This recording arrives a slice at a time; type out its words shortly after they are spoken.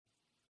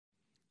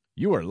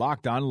You are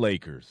Locked On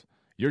Lakers,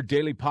 your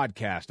daily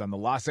podcast on the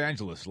Los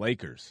Angeles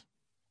Lakers.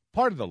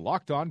 Part of the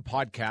Locked On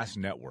Podcast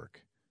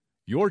Network,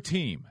 your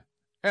team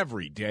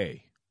every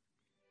day.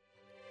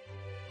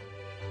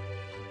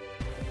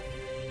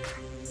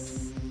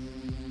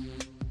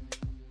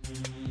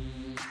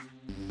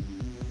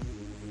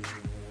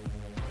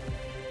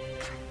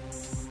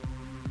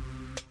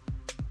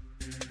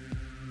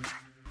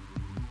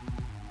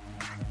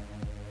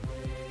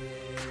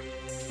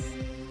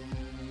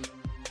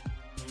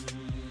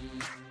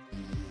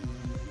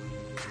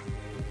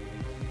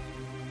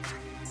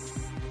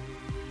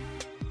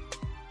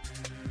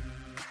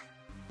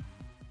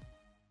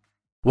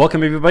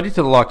 Welcome, everybody, to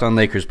the Locked On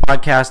Lakers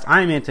podcast.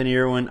 I'm Anthony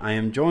Irwin. I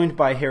am joined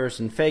by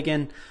Harrison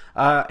Fagan.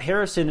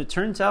 Harrison, it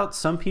turns out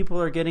some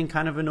people are getting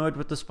kind of annoyed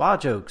with the spa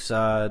jokes,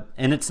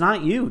 and it's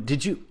not you.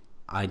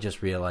 I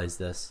just realized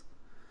this.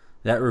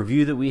 That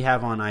review that we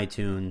have on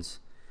iTunes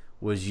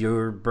was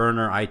your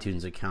burner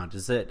iTunes account.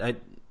 Is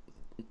it?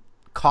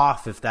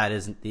 Cough if that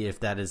is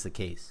the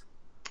case.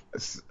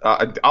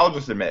 I'll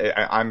just admit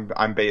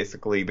I'm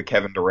basically the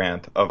Kevin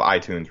Durant of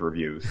iTunes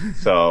reviews.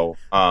 So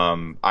I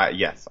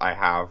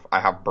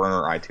have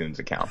burner iTunes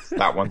accounts.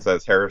 That one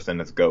says Harrison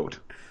is GOAT.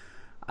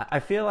 I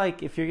feel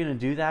like if you're gonna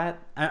do that,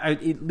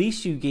 at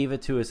least you gave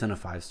it to us in a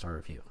 5-star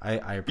review. I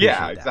appreciate that.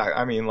 Yeah, exactly.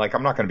 I mean, like,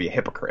 I'm not gonna be a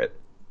hypocrite.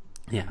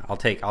 Yeah, I'll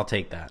take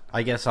that.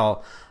 I guess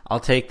I'll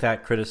take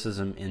that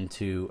criticism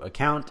into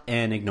account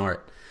and ignore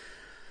it.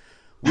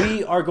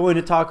 We are going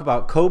to talk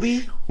about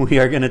Kobe. We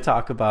are going to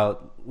talk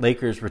about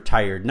Lakers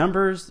retired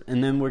numbers,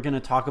 and then we're going to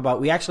talk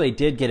about. We actually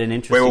did get an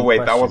interesting. Wait!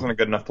 Question. That wasn't a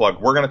good enough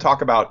plug. We're going to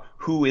talk about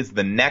who is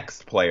the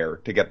next player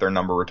to get their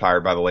number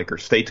retired by the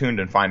Lakers. Stay tuned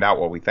and find out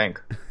what we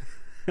think.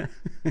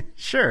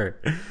 Sure.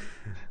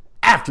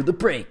 After the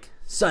break,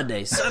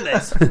 Sundays.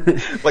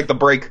 Like the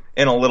break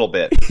in a little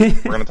bit. We're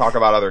going to talk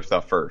about other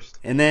stuff first.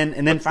 And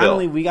then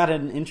finally, we got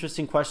an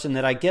interesting question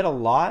that I get a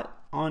lot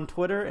on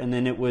Twitter, and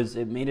then it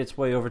made its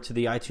way over to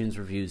the iTunes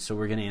reviews, so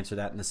we're going to answer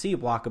that in the C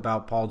block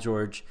about Paul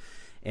George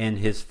and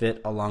his fit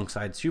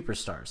alongside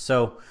superstars.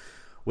 So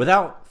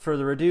without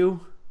further ado,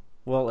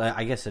 well,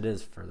 I guess it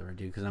is further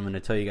ado because I'm going to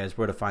tell you guys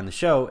where to find the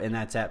show, and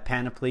that's at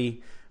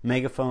Panoply,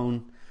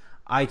 Megaphone,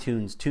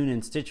 iTunes,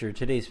 TuneIn, Stitcher,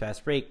 Today's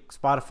Fast Break,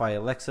 Spotify,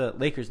 Alexa,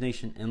 Lakers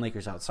Nation, and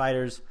Lakers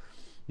Outsiders.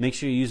 Make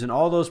sure you're using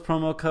all those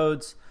promo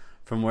codes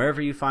from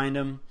wherever you find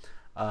them.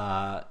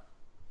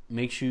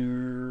 Make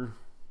sure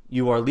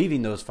you are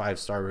leaving those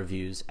 5-star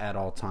reviews at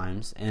all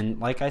times. And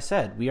like I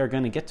said, we are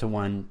going to get to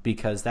one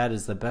because that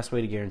is the best way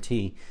to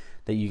guarantee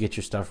that you get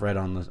your stuff read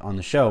on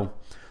the show.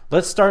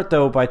 Let's start,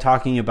 though, by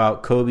talking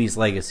about Kobe's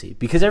legacy.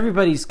 Because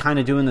everybody's kind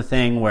of doing the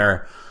thing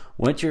where,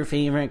 what's your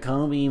favorite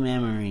Kobe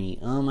memory?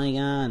 Oh, my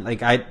God.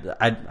 Like,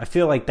 I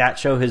feel like that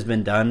show has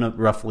been done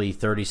roughly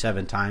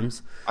 37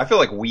 times. I feel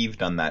like we've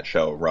done that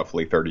show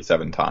roughly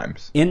 37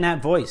 times. In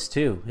that voice,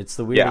 too. It's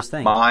the weirdest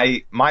thing.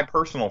 My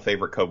personal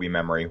favorite Kobe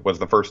memory was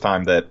the first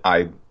time that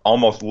I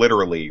almost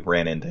literally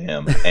ran into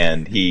him.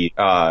 And he,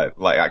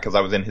 because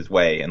I was in his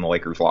way in the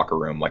Lakers locker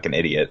room like an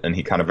idiot. And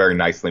he kind of very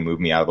nicely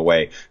moved me out of the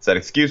way, said,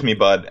 "Excuse me,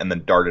 bud," and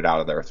then darted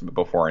out of there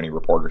before any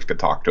reporters could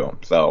talk to him.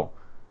 So,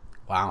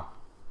 wow.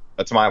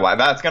 That's my life.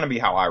 That's going to be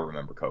how I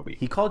remember Kobe.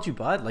 He called you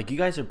bud? Like, you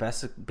guys are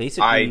basically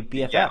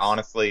BFFs. Yeah,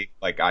 honestly,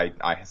 like,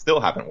 I still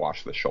haven't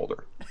washed the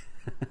shoulder.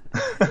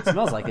 It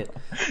smells like it.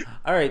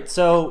 All right,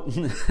 so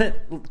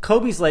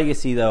Kobe's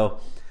legacy, though,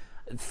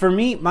 for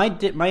me, my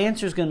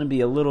answer is going to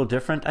be a little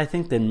different, I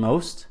think, than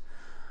most.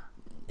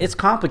 It's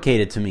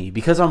complicated to me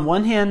because on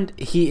one hand,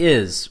 he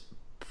is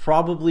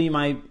probably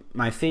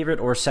my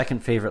favorite or second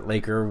favorite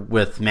Laker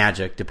with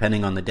Magic,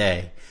 depending on the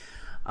day.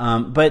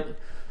 But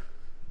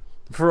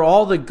for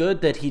all the good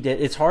that he did,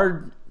 it's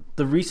hard.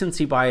 The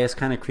recency bias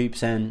kind of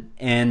creeps in,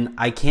 and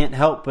I can't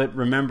help but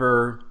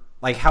remember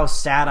like how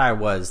sad I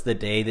was the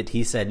day that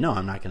he said, "No,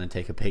 I'm not going to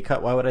take a pay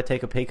cut. Why would I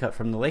take a pay cut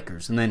from the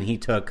Lakers?" And then he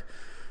took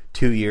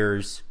 2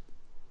 years,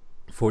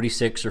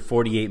 $46 or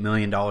 $48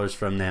 million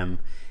from them,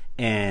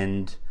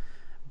 and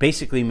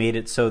basically made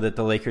it so that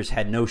the Lakers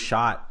had no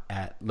shot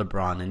at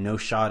LeBron and no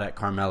shot at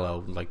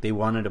Carmelo. Like, they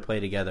wanted to play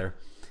together.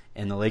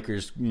 And the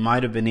Lakers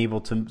might have been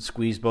able to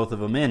squeeze both of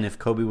them in if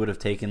Kobe would have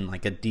taken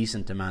like a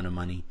decent amount of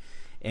money.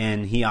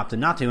 And he opted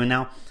not to. And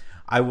now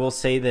I will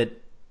say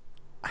that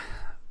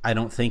I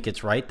don't think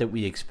it's right that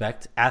we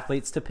expect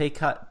athletes to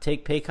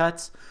take pay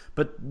cuts.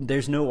 But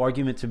there's no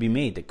argument to be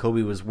made that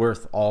Kobe was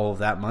worth all of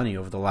that money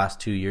over the last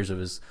 2 years of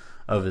his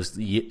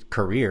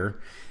career.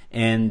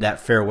 And that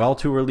farewell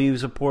tour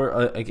leaves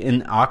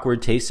an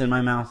awkward taste in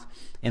my mouth.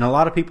 And a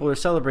lot of people are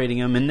celebrating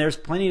him. And there's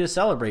plenty to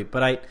celebrate.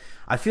 But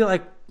I feel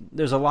like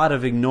there's a lot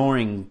of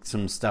ignoring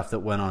some stuff that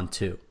went on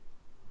too.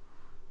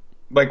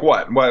 Like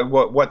what?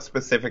 What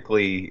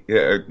specifically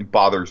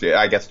bothers you?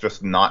 I guess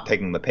just not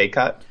taking the pay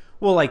cut.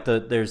 Well, like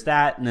there's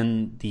that, and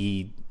then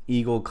the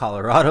Eagle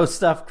Colorado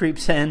stuff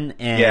creeps in,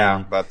 and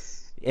yeah,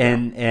 that's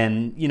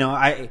and you know,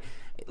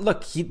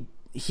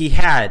 he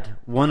had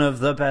one of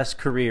the best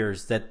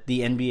careers that the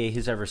NBA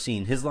has ever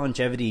seen. His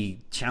longevity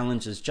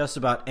challenges just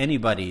about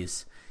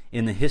anybody's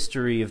in the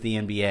history of the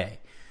NBA.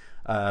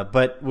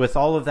 But with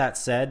all of that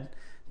said,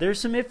 there's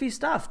some iffy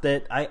stuff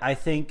that I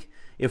think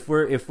if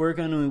we're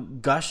going to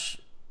gush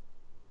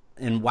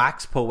and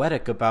wax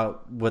poetic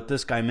about what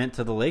this guy meant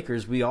to the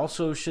Lakers, we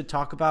also should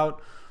talk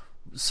about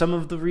some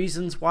of the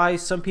reasons why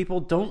some people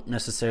don't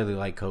necessarily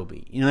like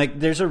Kobe. Like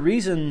there's a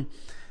reason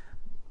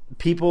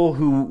people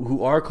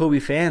who are Kobe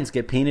fans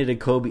get painted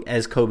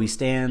as Kobe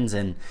stans,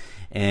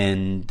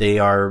 and they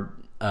are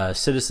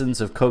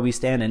citizens of Kobe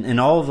stan, and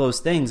all of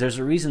those things. There's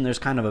a reason there's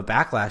kind of a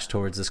backlash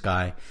towards this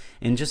guy,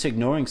 and just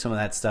ignoring some of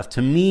that stuff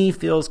to me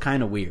feels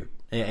kind of weird.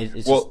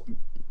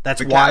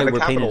 That's why we're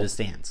painted as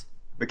stans.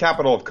 The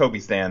capital of Kobe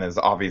stan is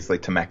obviously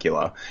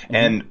Temecula,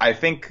 and I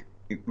think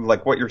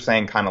like what you're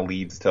saying kind of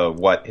leads to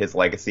what his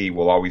legacy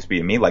will always be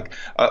to me. Like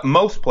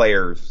most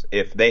players,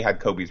 if they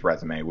had Kobe's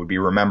resume, would be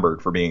remembered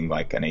for being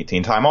like an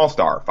 18-time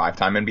All-Star,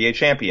 5-time NBA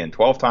champion,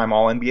 12-time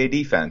All-NBA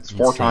defense,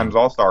 4 times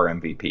All-Star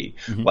MVP,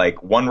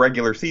 like 1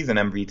 regular season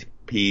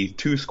MVP,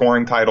 2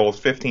 scoring titles,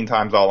 15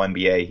 times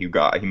All-NBA.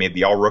 He made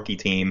the All-Rookie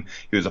team.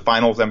 He was a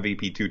Finals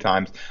MVP 2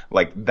 times.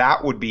 Like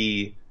that would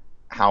be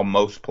how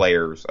most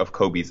players of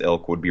Kobe's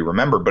ilk would be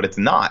remembered, but it's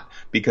not,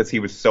 because he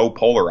was so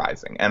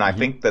polarizing. And I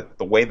think that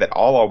the way that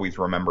I'll always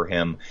remember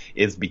him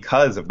is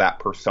because of that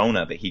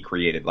persona that he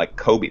created. Like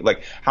Kobe,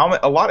 like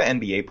a lot of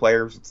NBA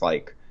players, it's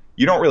like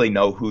you don't really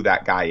know who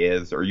that guy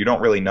is, or you don't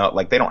really know,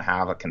 like they don't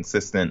have a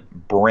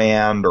consistent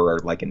brand or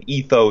like an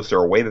ethos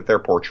or a way that they're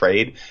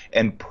portrayed.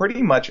 And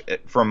pretty much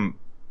from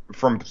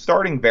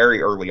starting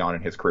very early on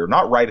in his career,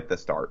 not right at the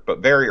start, but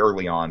very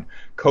early on,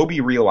 Kobe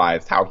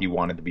realized how he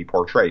wanted to be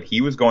portrayed. He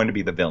was going to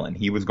be the villain.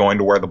 He was going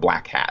to wear the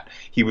black hat.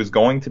 He was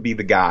going to be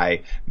the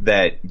guy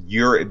that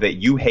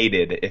you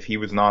hated if he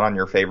was not on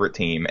your favorite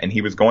team. And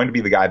he was going to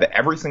be the guy that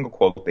every single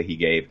quote that he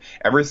gave,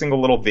 every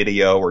single little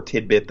video or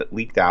tidbit that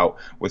leaked out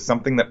was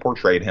something that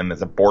portrayed him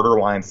as a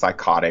borderline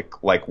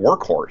psychotic, like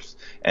workhorse,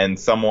 and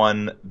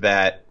someone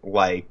that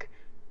like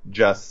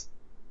just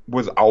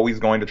was always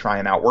going to try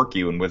and outwork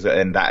you,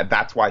 and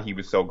that's why he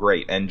was so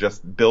great. And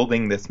just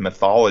building this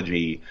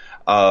mythology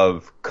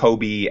of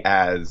Kobe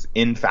as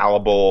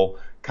infallible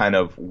kind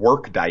of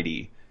work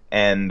deity.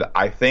 And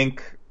I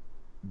think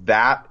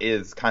that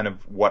is kind of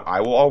what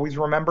I will always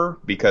remember,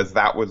 because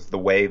that was the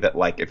way that,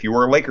 like, if you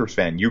were a Lakers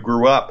fan, you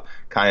grew up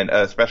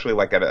especially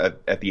like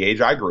at the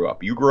age I grew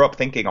up, you grew up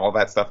thinking all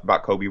that stuff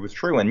about Kobe was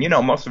true. And,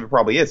 most of it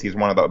probably is. He's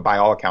by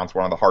all accounts,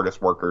 one of the hardest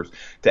workers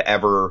to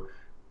ever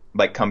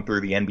like come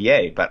through the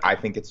NBA. But I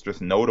think it's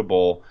just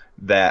notable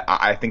that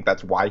I think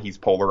that's why he's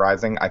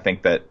polarizing. I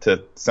think that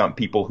to some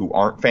people who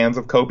aren't fans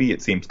of Kobe,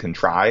 it seems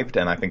contrived,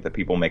 and I think that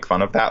people make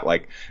fun of that.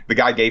 Like the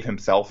guy gave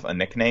himself a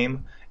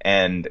nickname,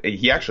 and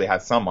he actually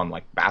has some on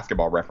like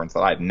Basketball Reference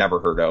that I'd never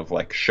heard of,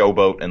 like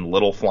Showboat and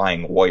Little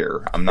Flying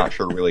Warrior. I'm not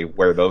sure really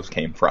where those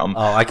came from.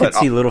 Oh, I could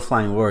see Little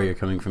Flying Warrior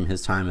coming from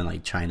his time in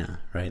like China,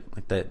 right?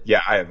 Like that.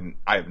 Yeah,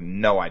 I have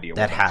no idea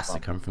where that has to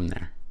come from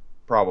there.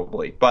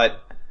 Probably. But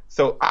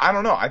so I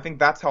don't know. I think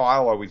that's how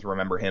I'll always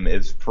remember him,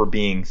 is for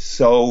being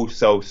so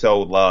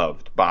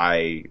loved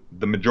by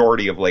the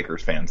majority of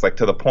Lakers fans, like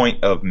to the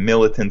point of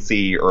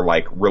militancy or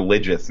like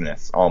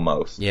religiousness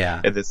almost.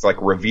 Yeah. It's this like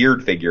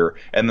revered figure.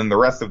 And then the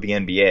rest of the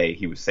NBA,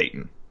 he was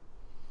Satan.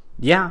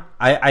 Yeah.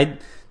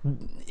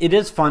 It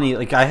is funny.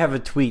 Like I have a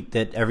tweet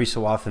that every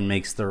so often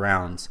makes the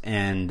rounds,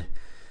 and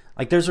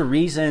like there's a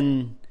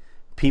reason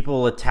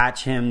people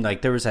attach him.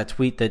 Like there was that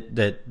tweet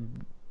that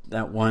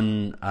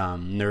one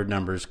Nerd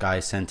Numbers guy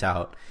sent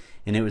out,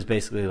 and it was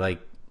basically like,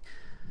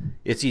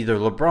 it's either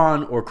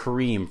LeBron or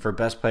Kareem for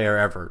best player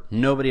ever.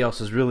 Nobody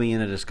else is really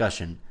in a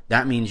discussion.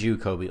 That means you,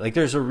 Kobe. Like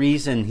there's a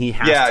reason he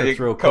has to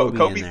throw Kobe in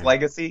there. Kobe's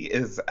legacy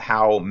is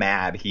how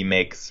mad he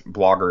makes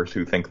bloggers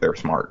who think they're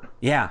smart.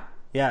 Yeah.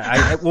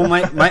 I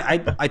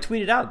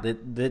tweeted out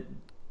that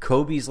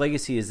Kobe's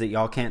legacy is that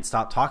y'all can't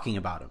stop talking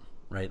about him,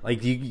 right?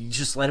 Like you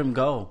just let him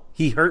go.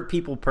 He hurt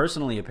people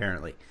personally,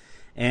 apparently.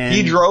 And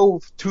he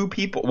drove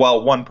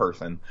one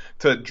person,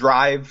 to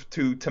drive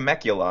to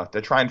Temecula to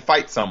try and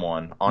fight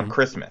someone on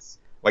Christmas.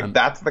 Like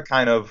that's the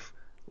kind of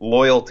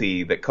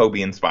loyalty that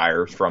Kobe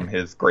inspires from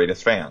his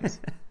greatest fans.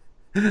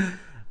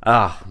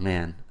 Oh,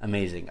 man.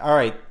 Amazing. All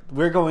right.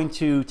 We're going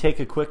to take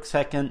a quick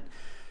second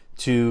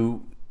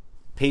to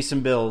pay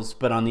some bills.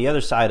 But on the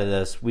other side of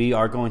this, we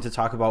are going to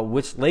talk about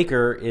which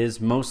Laker is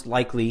most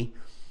likely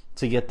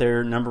to get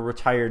their number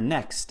retired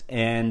next.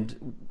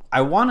 And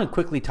I want to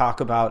quickly talk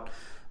about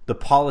the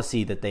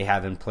policy that they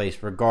have in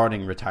place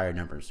regarding retired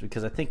numbers,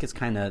 because I think it's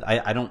kind of,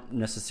 I don't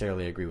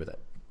necessarily agree with it.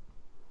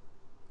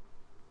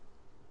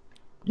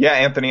 Yeah,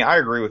 Anthony, I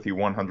agree with you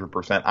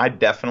 100%. I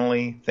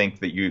definitely think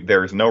that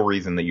there's no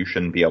reason that you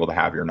shouldn't be able to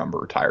have your number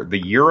retired.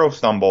 The Euro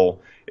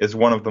stumble is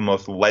one of the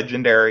most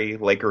legendary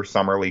Lakers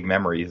Summer League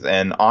memories.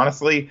 And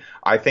honestly,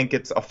 I think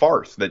it's a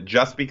farce that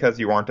just because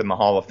you aren't in the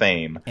Hall of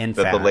Fame, that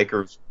the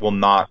Lakers will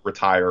not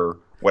retire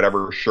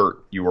whatever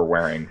shirt you were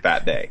wearing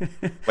that day.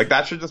 Like,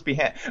 that should just be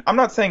I'm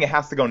not saying it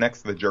has to go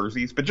next to the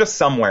jerseys, but just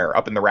somewhere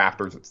up in the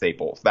rafters at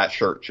Staples, that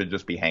shirt should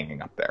just be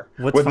hanging up there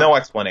with no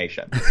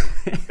explanation.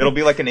 It'll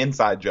be like an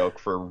inside joke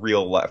for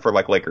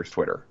like Lakers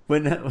Twitter.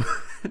 When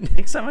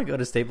next time I go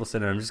to Staples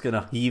Center, I'm just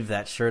gonna heave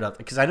that shirt up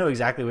because I know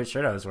exactly what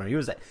shirt I was wearing.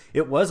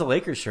 It was a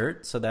Lakers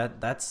shirt, so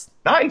that's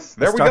nice.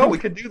 There we go. We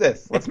could do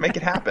this. Let's make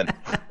it happen.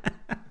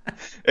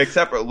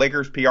 Except for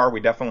Lakers PR,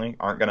 we definitely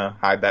aren't going to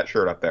hide that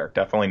shirt up there.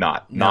 Definitely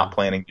not. No, not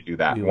planning to do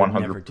that.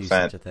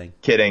 100%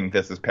 kidding.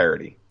 This is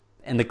parody.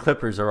 And the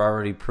Clippers are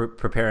already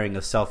preparing a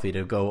selfie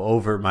to go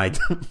over my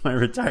my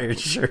retired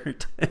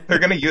shirt. They're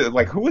going to use,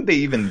 like, who would they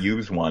even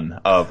use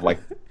one of? Like,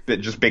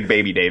 just Big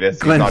Baby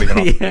Davis? He's not even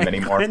on the team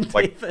anymore.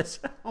 Davis.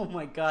 Oh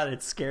my God,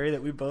 it's scary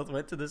that we both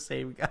went to the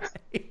same guy.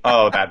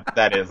 Oh,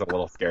 that is a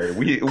little scary.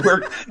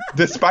 We're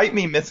despite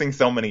me missing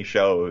so many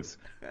shows,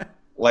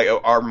 like,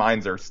 our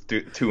minds are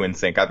too in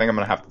sync. I think I'm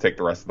going to have to take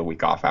the rest of the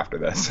week off after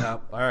this.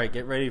 All right,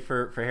 get ready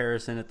for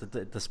Harrison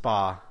at the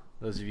spa,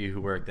 those of you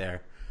who work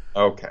there.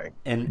 Okay.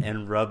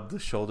 And rub the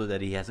shoulder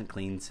that he hasn't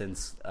cleaned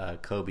since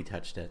Kobe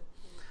touched it.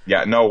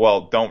 Yeah, no,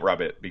 well, don't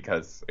rub it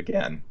because,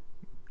 again,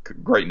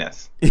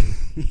 greatness.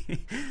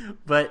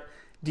 But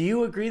do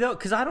you agree, though?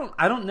 Because I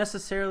don't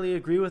necessarily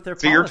agree with their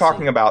policy. So you're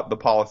talking about the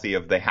policy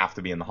of they have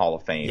to be in the Hall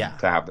of Fame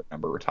to have their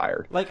number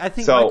retired. Like, I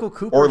think Michael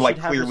Cooper or like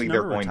should have clearly his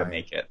they're number going retired. to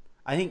make it.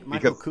 I think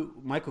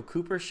Michael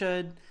Cooper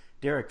should.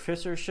 Derek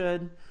Fisher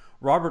should.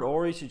 Robert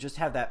Horry should just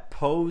have that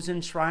pose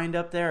enshrined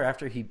up there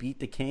after he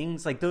beat the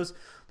Kings. Like, those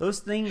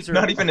things are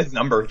not even his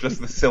number, just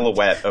the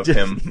silhouette of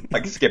him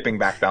like skipping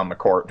back down the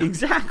court.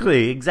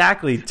 Exactly.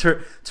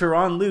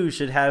 Tyronn Lue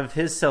should have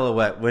his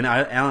silhouette when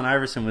Allen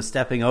Iverson was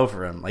stepping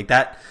over him. Like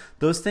that.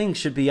 Those things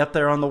should be up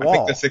there on the wall. I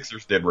think the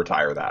Sixers did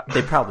retire that.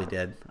 They probably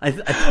did. I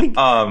think.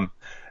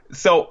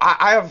 So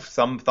I have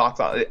some thoughts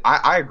on it.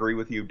 I agree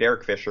with you.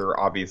 Derek Fisher,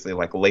 obviously,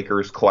 like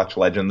Lakers clutch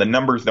legend. The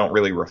numbers don't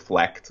really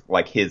reflect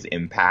like his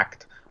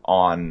impact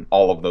on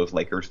all of those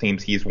Lakers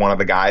teams. He's one of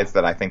the guys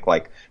that I think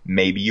like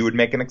maybe you would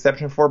make an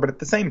exception for, but at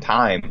the same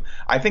time,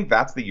 I think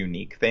that's the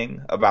unique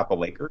thing about the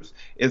Lakers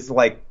is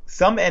like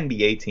some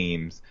NBA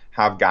teams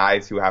have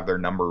guys who have their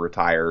number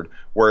retired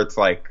where it's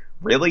like,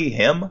 really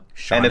him?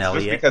 Sean and it's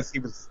Elliott. just because he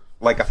was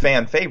like a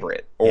fan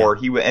favorite or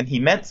he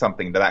meant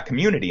something to that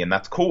community, and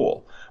that's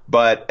cool.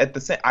 But at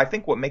the same, I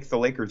think what makes the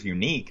Lakers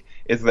unique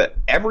is that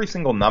every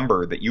single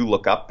number that you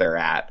look up there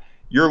at,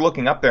 you're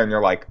looking up there and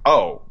you're like,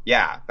 oh,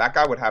 yeah, that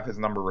guy would have his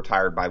number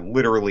retired by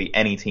literally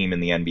any team in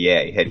the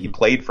NBA had he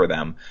played for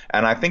them.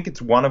 And I think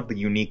it's one of the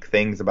unique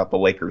things about the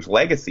Lakers'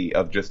 legacy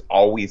of just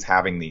always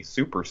having these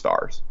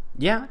superstars.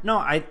 Yeah, no,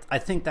 I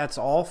think that's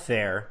all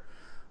fair.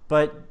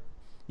 But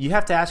you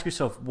have to ask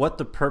yourself what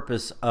the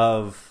purpose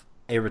of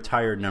a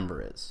retired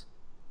number is,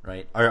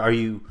 right? Are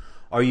you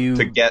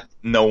to get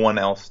no one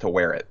else to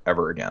wear it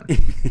ever again?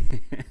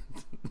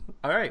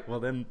 All right, well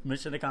then,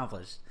 mission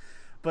accomplished.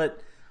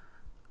 But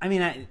I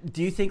mean,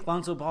 do you think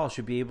Lonzo Ball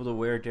should be able to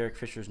wear Derek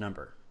Fisher's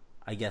number?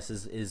 I guess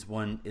is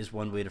one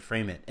way to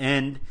frame it.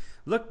 And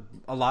look,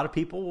 a lot of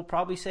people will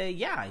probably say,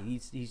 yeah,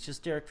 he's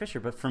just Derek Fisher.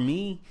 But for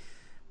me,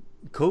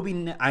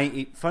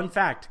 fun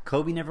fact,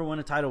 Kobe never won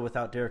a title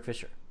without Derek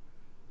Fisher.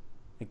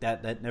 Like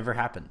that never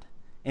happened.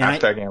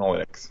 And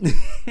analytics.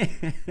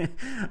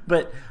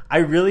 But I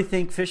really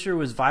think Fisher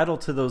was vital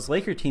to those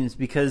Laker teams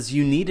because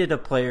you needed a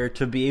player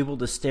to be able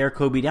to stare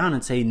Kobe down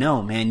and say,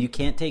 no, man, you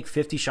can't take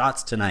 50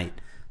 shots tonight.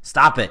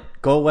 Stop it.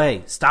 Go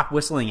away. Stop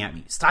whistling at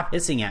me. Stop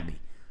hissing at me.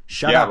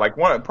 Shut up. Yeah, like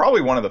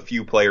probably one of the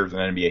few players in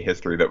NBA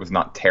history that was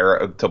not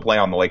to play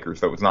on the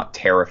Lakers that was not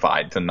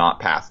terrified to not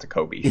pass to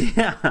Kobe.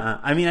 Yeah,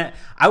 I mean,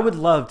 I would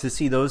love to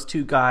see those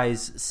two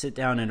guys sit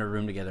down in a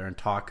room together and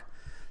talk.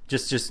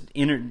 Just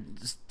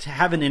to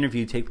have an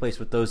interview take place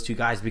with those two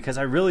guys because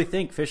I really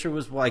think Fisher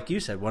was, like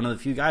you said, one of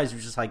the few guys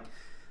who's just like,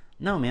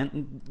 no,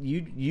 man,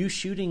 you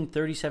shooting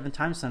 37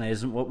 times tonight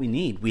isn't what we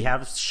need. We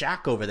have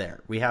Shaq over there.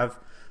 We have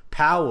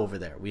Powell over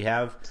there. We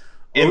have.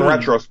 In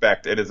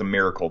retrospect, it is a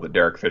miracle that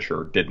Derek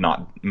Fisher did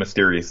not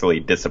mysteriously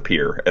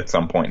disappear at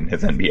some point in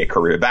his NBA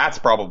career. That's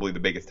probably the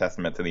biggest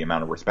testament to the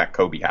amount of respect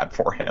Kobe had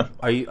for him.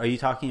 Are you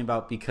talking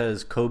about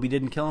because Kobe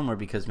didn't kill him or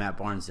because Matt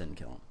Barnes didn't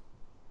kill him?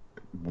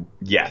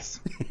 Yes.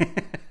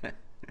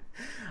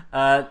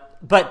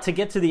 But to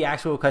get to the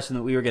actual question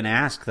that we were going to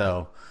ask,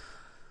 though,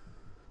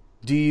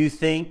 do you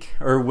think,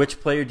 or which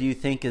player do you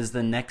think is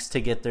the next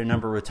to get their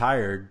number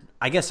retired?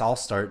 I guess I'll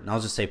start, and I'll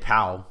just say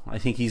Powell. I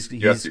think he's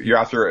you asked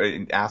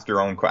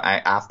your own.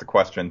 I asked a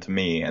question to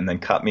me, and then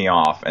cut me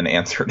off and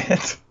answered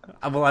it.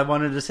 Well, I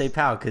wanted to say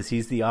Powell because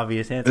he's the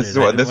obvious answer.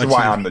 This is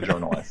why I'm the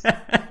journalist.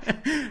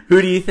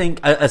 Who do you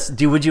think?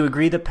 Would you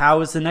agree that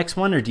Powell is the next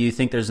one, or do you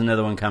think there's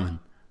another one coming?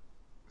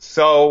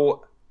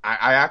 So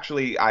I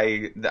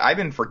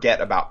didn't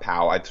forget about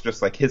Powell. It's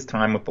just like his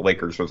time with the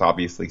Lakers was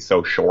obviously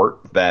so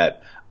short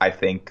that I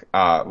think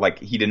like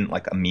he didn't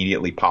like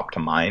immediately pop to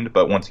mind.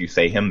 But once you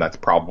say him, that's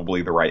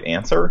probably the right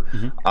answer.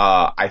 Mm-hmm.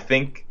 I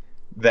think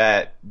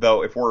that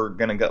though, if we're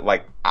gonna get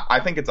like, I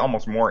think it's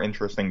almost more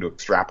interesting to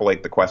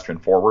extrapolate the question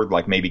forward.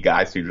 Like maybe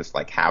guys who just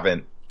like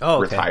haven't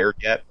retired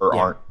yet or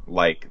aren't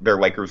like their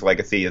Lakers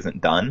legacy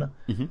isn't done.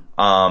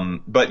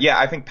 But yeah,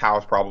 I think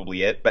Powell's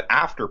probably it. But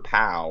after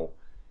Powell,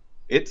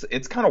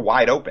 it's kind of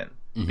wide open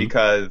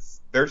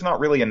because there's not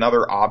really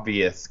another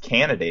obvious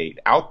candidate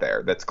out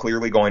there that's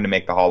clearly going to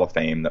make the Hall of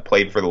Fame that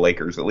played for the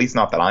Lakers, at least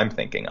not that I'm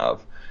thinking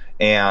of.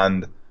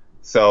 And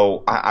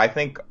so I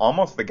think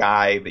almost the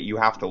guy that you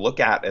have to look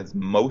at as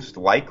most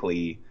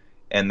likely,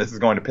 and this is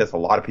going to piss a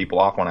lot of people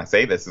off when I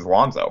say this, is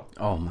Lonzo.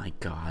 Oh my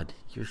God,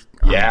 you're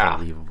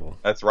unbelievable.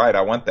 That's right.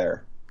 I went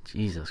there.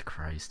 Jesus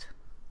Christ.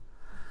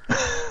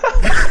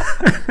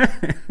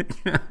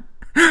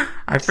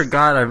 I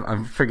forgot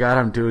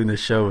I'm doing the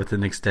show with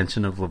an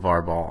extension of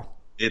LeVar Ball.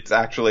 It's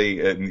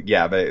actually,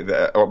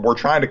 we're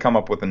trying to come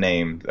up with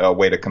a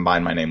way to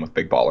combine my name with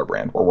Big Baller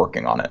Brand. We're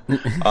working on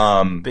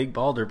it. Big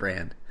Balder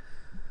Brand.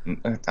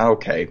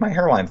 Okay, my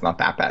hairline's not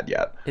that bad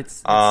yet.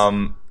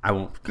 I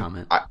won't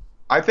comment.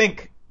 I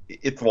think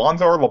it's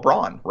Lonzo or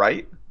LeBron,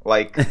 right?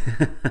 Like,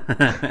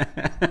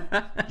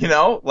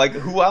 like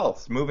who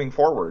else moving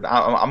forward?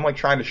 I'm like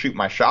trying to shoot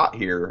my shot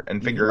here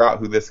and figure out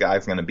who this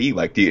guy's going to be.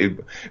 Like, do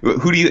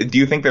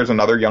you think there's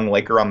another young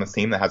Laker on this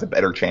team that has a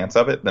better chance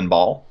of it than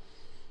Ball?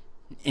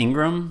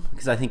 Ingram,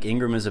 because I think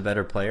Ingram is a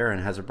better player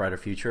and has a brighter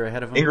future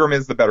ahead of him. Ingram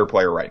is the better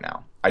player right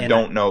now. I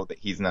don't know that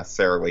he's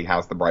necessarily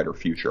has the brighter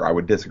future. I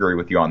would disagree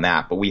with you on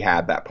that, but we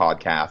had that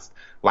podcast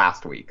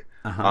last week.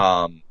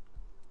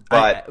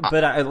 But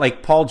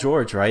like Paul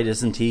George, right?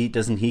 Doesn't he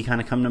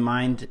kind of come to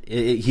mind?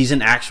 He's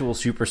an actual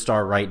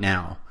superstar right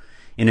now,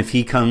 and if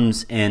he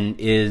comes and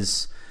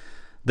is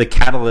the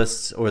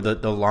catalyst or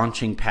the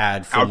launching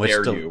pad from which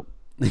to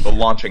the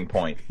launching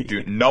point,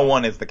 dude. No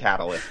one is the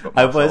catalyst. But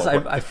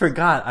I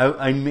forgot.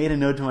 I made a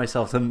note to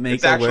myself to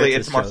make.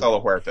 It's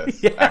Marcelo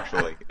Huertas. Yeah.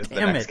 Actually, is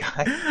the next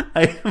guy.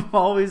 I am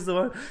always the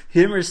one.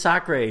 Him or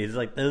Sacre.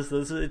 Like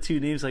those are the two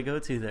names I go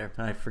to there,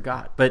 and I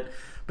forgot. But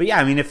yeah,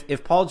 I mean,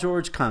 if Paul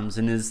George comes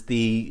and is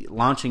the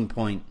launching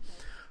point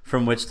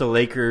from which the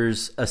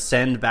Lakers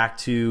ascend back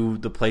to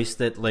the place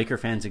that Laker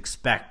fans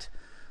expect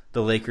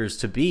the Lakers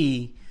to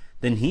be,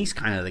 then he's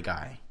kind of the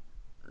guy.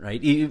 Right,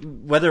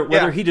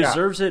 whether he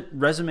deserves it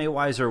resume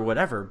wise or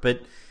whatever, but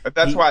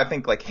that's why I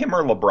think like him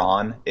or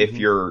LeBron. If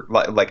you're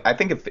like, I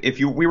think if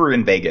we were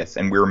in Vegas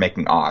and we were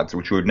making odds,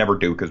 which we would never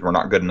do because we're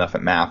not good enough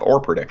at math or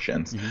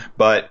predictions.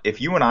 But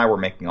if you and I were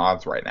making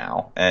odds right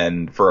now,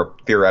 and for a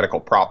theoretical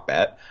prop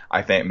bet,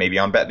 I think maybe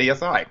on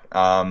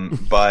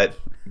BetDSI, but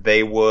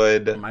they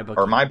would or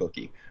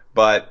MyBookie,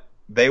 but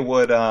they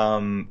would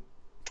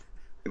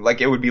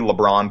like it would be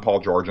LeBron,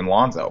 Paul George, and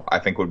Lonzo. I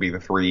think would be the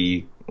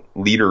three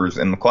leaders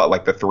in the club,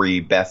 like the three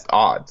best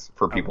odds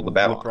for people to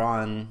bet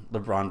on.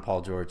 LeBron,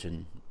 Paul George,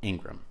 and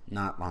Ingram,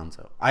 not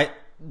Lonzo.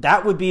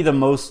 That would be the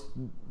most.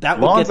 That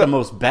would get the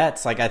most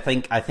bets. Like I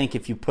think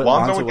if you put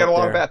Lonzo would get a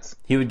lot of bets.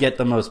 He would get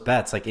the most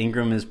bets. Like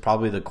Ingram is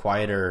probably the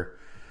quieter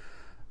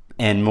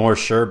and more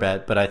sure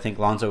bet, but I think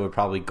Lonzo would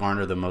probably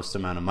garner the most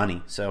amount of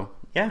money. So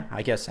yeah,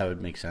 I guess that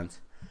would make sense.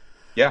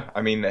 Yeah,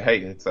 I mean, hey,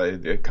 it's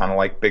kind of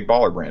like Big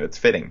Baller Brand. It's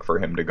fitting for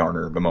him to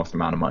garner the most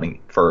amount of money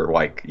for,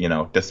 like,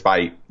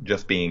 despite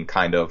just being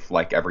kind of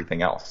like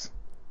everything else.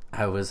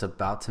 I was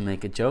about to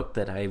make a joke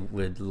that I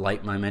would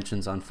light my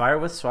mentions on fire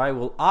with, so I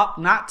will opt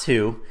not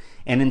to,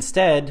 and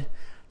instead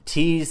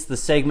tease the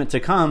segment to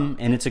come.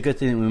 And it's a good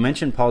thing that we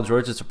mentioned Paul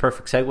George. It's a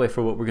perfect segue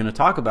for what we're going to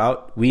talk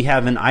about. We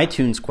have an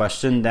iTunes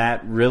question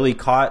that really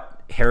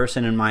caught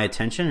Harrison and my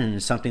attention, and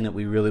is something that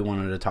we really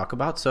wanted to talk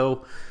about.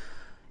 So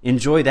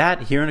enjoy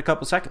that here in a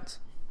couple seconds.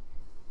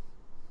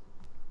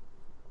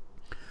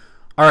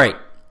 All right.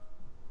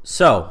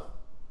 So,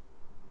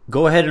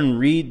 go ahead and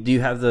read. Do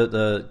you have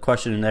the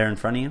question in there in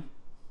front of you?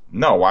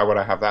 No, why would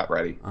I have that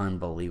ready?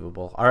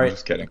 Unbelievable. All right. I'm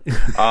just kidding.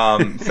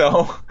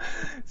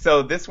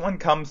 So this one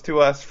comes to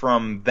us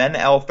from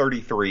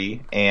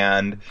ThenL33,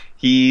 and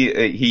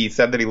he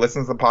said that he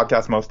listens to the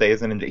podcast most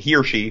days, and he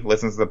or she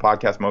listens to the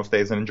podcast most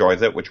days and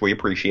enjoys it, which we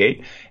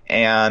appreciate.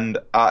 And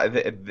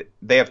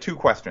they have two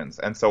questions.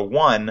 And so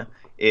one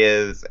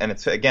is, and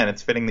it's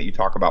fitting that you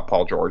talk about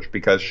Paul George,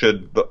 because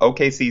should the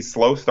OKC's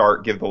slow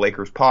start give the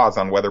Lakers pause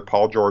on whether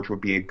Paul George would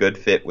be a good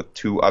fit with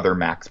two other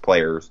max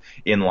players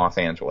in Los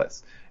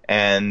Angeles?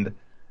 And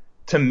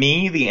to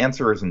me, the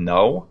answer is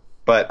no,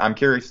 but I'm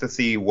curious to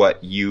see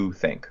what you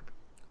think.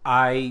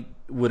 I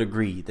would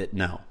agree that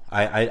no.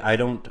 I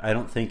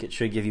don't think it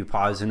should give you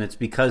pause, and it's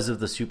because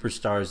of the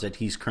superstars that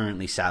he's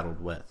currently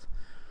saddled with.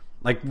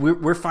 Like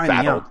we're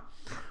finding out.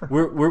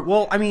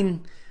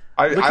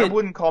 I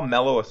wouldn't call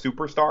Melo a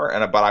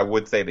superstar, but I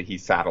would say that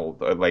he's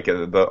saddled. Like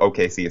the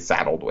OKC is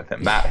saddled with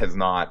him. That has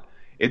not.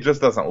 It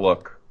just doesn't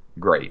look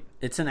great.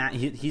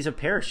 He's a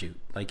parachute.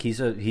 Like he's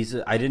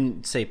a I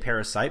didn't say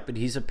parasite, but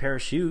he's a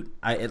parachute.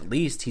 At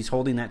least he's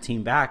holding that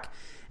team back.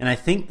 And I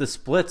think the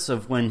splits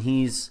of when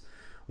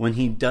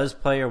he does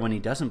play or when he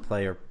doesn't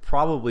play are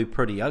probably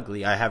pretty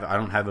ugly. I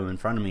don't have him in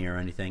front of me or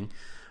anything.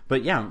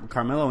 But yeah,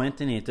 Carmelo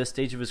Anthony at this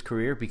stage of his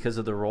career, because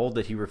of the role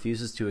that he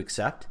refuses to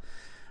accept,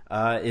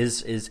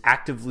 is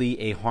actively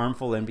a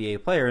harmful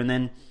NBA player. And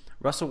then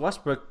Russell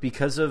Westbrook,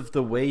 because of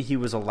the way he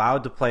was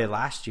allowed to play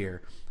last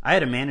year. I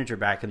had a manager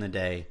back in the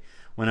day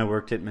when I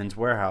worked at Men's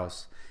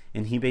Warehouse,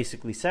 and he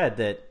basically said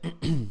that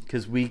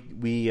because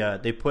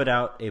they put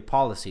out a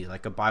policy,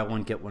 like a buy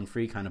one get one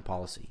free kind of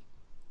policy,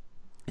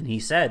 and he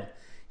said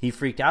he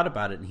freaked out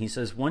about it, and he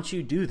says once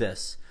you do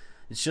this,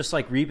 it's just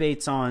like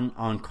rebates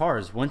on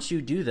cars. Once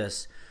you do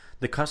this,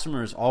 the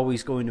customer is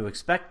always going to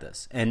expect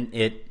this, and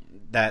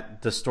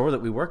that the store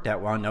that we worked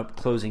at wound up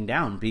closing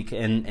down,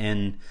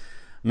 and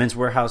Men's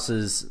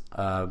Warehouse's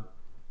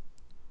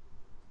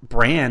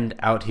brand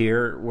out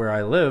here where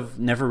I live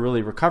never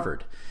really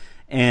recovered.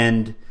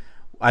 And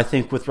I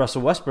think with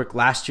Russell Westbrook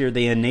last year,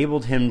 they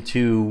enabled him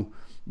to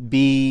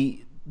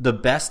be the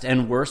best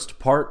and worst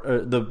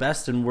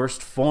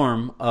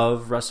form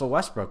of Russell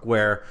Westbrook,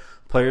 where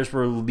players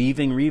were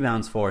leaving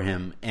rebounds for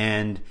him,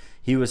 and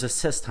he was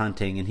assist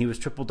hunting, and he was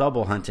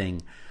triple-double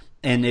hunting,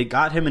 and it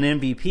got him an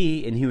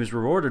MVP, and he was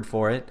rewarded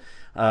for it.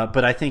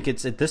 But I think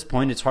at this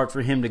point, it's hard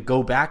for him to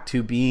go back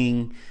to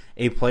being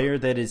a player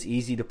that is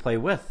easy to play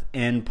with.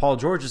 And Paul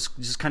George is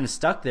just kind of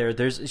stuck there.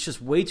 It's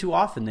just way too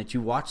often that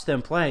you watch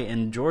them play,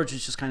 and George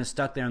is just kind of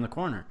stuck there in the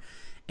corner.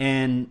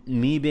 And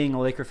me being a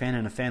Laker fan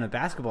and a fan of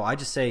basketball, I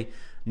just say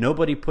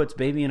nobody puts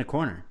baby in a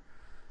corner.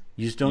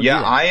 You just don't. Yeah,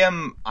 do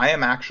that. I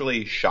am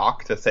actually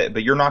shocked to say,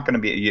 but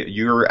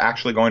you're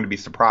actually going to be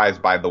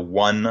surprised by the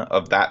one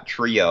of that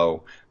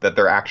trio that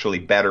they're actually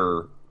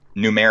better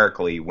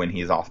numerically when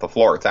he's off the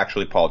floor. It's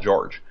actually Paul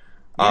George.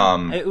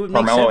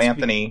 Carmelo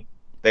Anthony,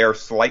 they are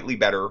slightly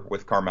better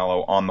with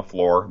Carmelo on the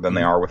floor than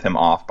they are with him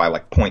off by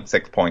like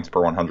 0.6 points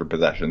per 100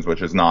 possessions,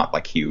 which is not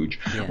like huge.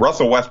 Yeah.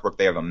 Russell Westbrook,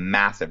 they have a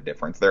massive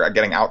difference. They're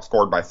getting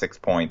outscored by 6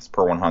 points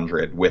per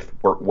 100 with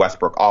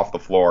Westbrook off the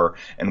floor,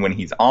 and when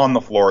he's on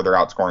the floor, they're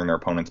outscoring their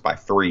opponents by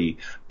 3.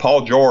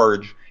 Paul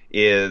George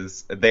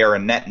they are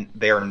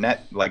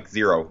net like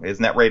 0.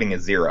 His net rating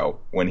is 0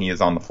 when he is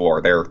on the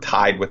floor. They're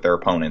tied with their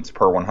opponents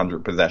per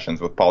 100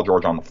 possessions with Paul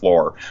George on the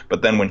floor.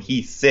 But then when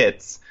he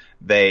sits,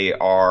 they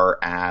are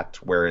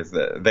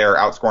they're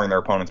outscoring their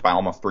opponents by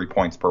almost 3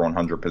 points per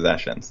 100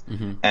 possessions.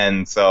 Mm-hmm.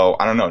 And so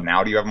I don't know.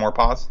 Now do you have more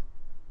pause?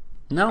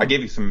 No. I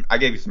gave you some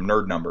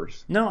nerd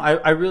numbers. No,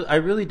 I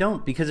really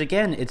don't, because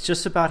again, it's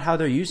just about how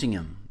they're using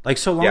him. Like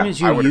so long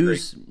as you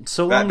use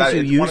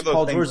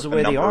Paul George the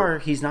way they are,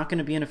 he's not going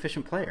to be an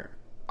efficient player.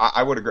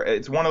 I would agree.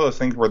 It's one of those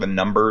things where the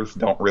numbers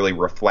don't really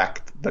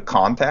reflect the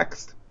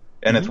context,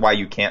 and it's why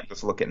you can't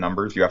just look at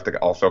numbers. You have to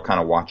also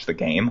kind of watch the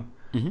game,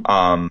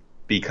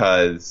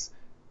 because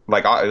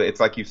like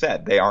it's like you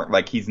said, they aren't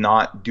like he's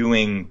not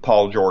doing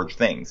Paul George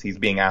things. He's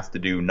being asked to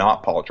do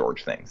not Paul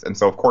George things, and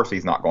so of course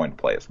he's not going to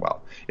play as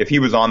well. If he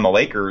was on the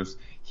Lakers,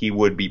 he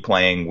would be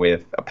playing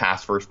with a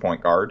pass first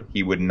point guard.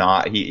 He would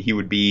not. He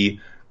would be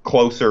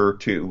closer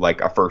to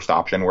like a first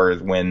option,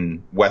 whereas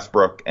when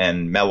Westbrook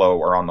and Melo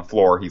are on the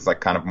floor, he's like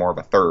kind of more of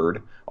a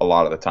third a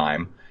lot of the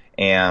time.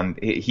 And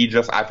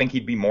I think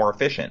he'd be more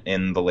efficient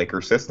in the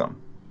Lakers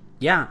system.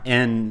 Yeah,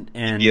 and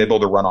be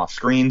able to run off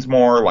screens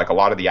more, like a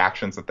lot of the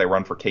actions that they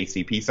run for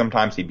KCP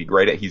sometimes he'd be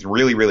great at. He's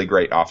really, really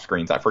great off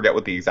screens. I forget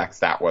what the exact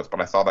stat was, but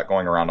I saw that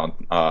going around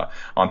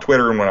on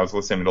Twitter and when I was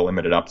listening to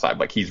Limited Upside.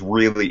 Like he's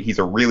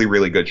a really,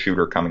 really good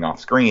shooter coming off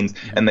screens,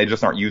 and they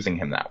just aren't using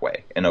him that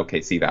way in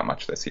OKC that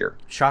much this year.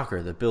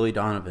 Shocker that Billy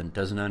Donovan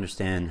doesn't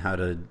understand how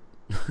to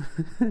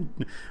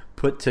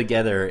put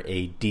together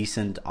a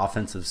decent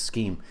offensive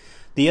scheme.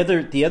 The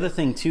other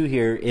thing too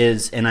here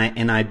is, and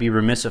I'd be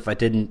remiss if I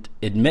didn't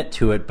admit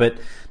to it, but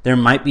there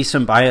might be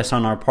some bias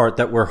on our part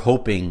that we're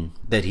hoping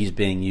that he's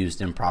being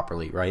used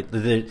improperly, right?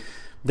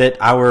 That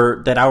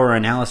our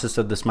analysis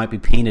of this might be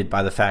painted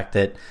by the fact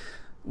that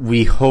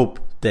we hope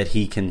that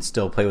he can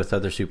still play with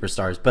other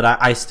superstars. But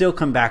I still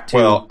come back to,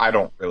 well, I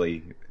don't really,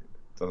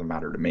 it doesn't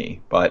matter to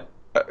me, but.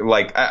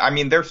 Like, I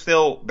mean, they're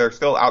still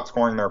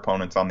outscoring their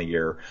opponents on the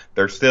year.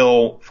 They're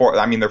still they're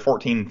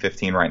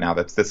 14-15 right now.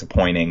 That's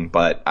disappointing,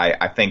 but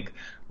I think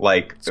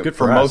like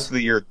for most of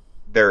the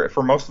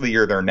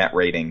year, their net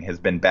rating has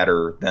been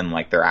better than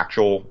like their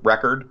actual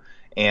record,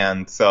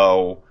 and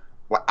so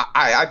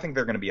I think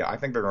they're going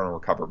to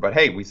recover. But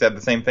hey, we said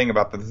the same thing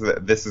about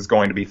this is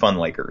going to be fun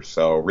Lakers.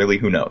 So really,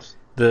 who knows?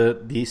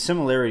 The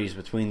similarities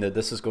between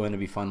this is going to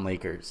be fun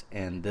Lakers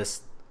and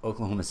this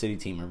Oklahoma City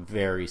team are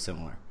very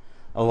similar.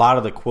 A lot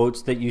of the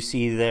quotes that you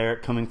see there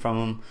coming from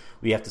them,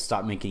 we have to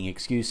stop making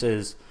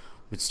excuses.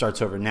 It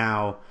starts over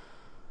now.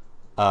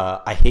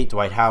 I hate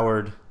Dwight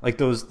Howard. Like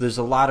there's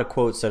a lot of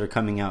quotes that are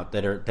coming out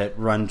that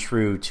run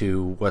true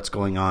to what's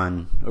going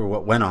on or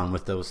what went on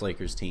with those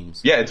Lakers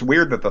teams. Yeah, it's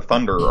weird that the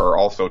Thunder are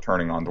also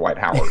turning on Dwight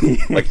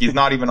Howard. Like he's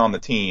not even on the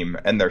team,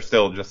 and they're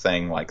still just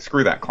saying like,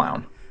 "Screw that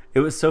clown." It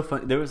was so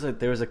fun. There was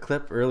a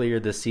clip earlier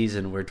this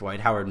season where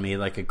Dwight Howard made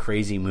like a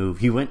crazy move.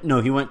 He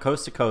went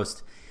coast to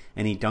coast.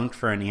 And he dunked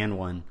for an and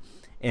one,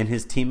 and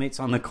his teammates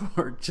on the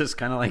court just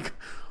kind of like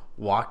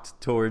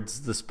walked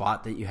towards the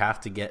spot that you have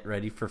to get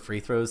ready for free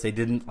throws. They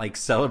didn't like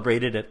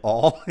celebrate it at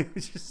all. It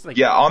was just like,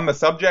 yeah. On the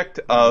subject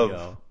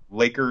of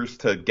Lakers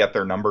to get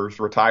their numbers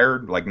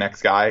retired, like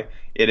next guy,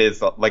 it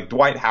is like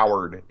Dwight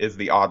Howard is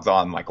the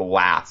odds-on like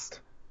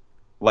last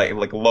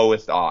like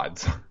lowest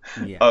odds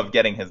Yeah. of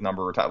getting his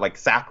number retired. Like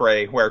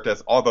Sacre,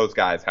 Huertas, all those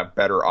guys have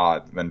better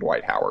odds than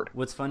Dwight Howard.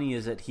 What's funny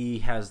is that he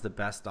has the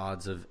best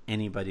odds of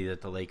anybody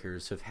that the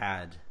Lakers have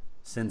had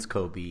since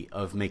Kobe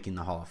of making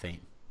the Hall of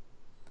Fame.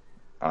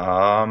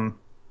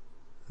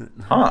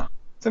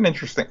 It's an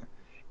interesting.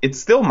 It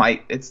still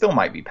might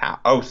be Powell.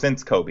 Oh,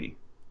 since Kobe.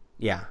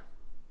 Yeah.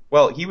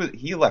 Well,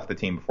 he left the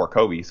team before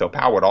Kobe, so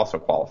Powell would also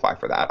qualify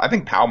for that. I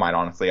think Powell might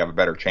honestly have a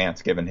better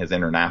chance given his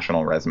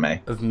international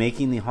resume. Of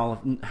making the Hall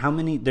of how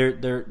many?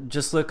 They're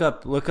just look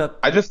up.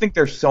 I just think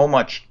there's so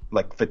much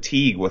like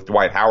fatigue with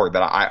Dwight Howard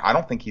that I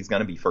don't think he's going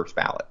to be first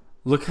ballot.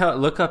 Look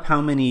up how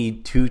many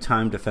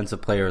 2-time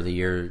Defensive Player of the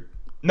Year.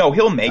 No,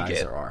 he'll make guys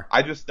it. there are.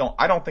 I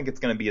don't think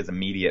it's going to be as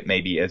immediate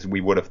maybe as we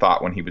would have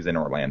thought when he was in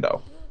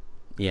Orlando.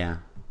 Yeah.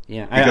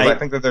 Yeah. Because I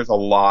think that there's a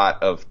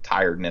lot of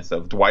tiredness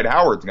of Dwight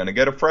Howard's going to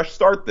get a fresh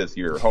start this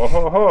year. Ho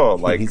ho ho!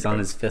 Like he's on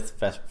his fifth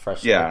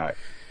fresh. Yeah, start.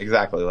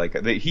 exactly.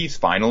 Like he's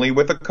finally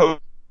with a coach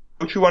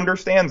who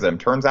understands him.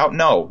 Turns out,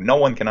 no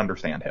one can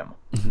understand him.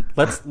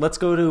 Let's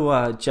go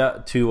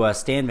to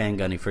Stan Van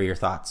Gundy for your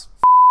thoughts.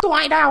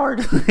 Dwight Howard.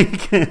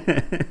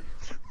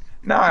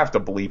 Now I have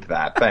to bleep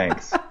that.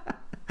 Thanks.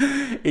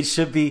 It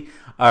should be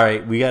all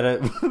right. We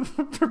gotta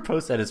for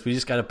post edits. We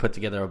just gotta put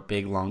together a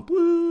big long.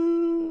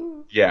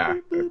 Yeah,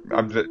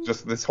 I'm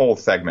just this whole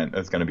segment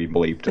is going to be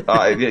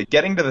bleeped.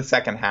 Getting to the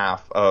second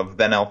half of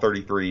then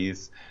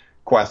L33's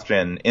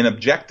question, in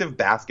objective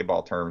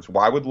basketball terms,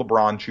 why would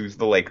LeBron choose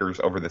the Lakers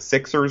over the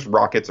Sixers,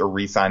 Rockets, or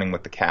re-signing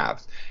with the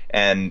Cavs?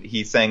 And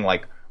he's saying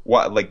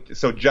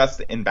so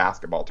just in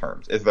basketball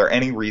terms, is there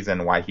any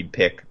reason why he'd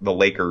pick the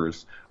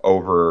Lakers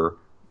over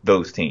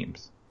those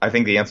teams? I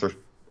think the answer.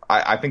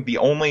 I think the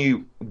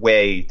only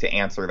way to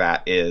answer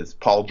that is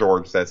Paul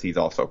George says he's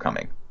also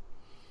coming.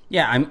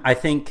 Yeah, I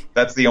think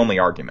that's the only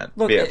argument,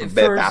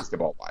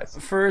 basketball-wise.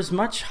 For as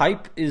much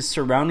hype is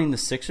surrounding the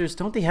Sixers,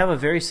 don't they have a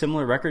very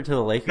similar record to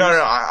the Lakers? No,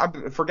 I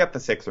forget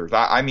the Sixers.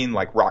 I mean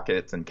like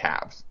Rockets and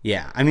Cavs.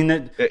 Yeah, I mean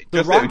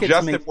the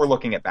Rockets. If we're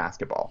looking at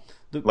basketball,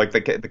 like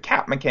the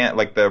cap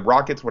like the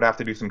Rockets would have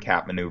to do some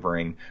cap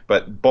maneuvering,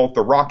 but both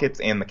the Rockets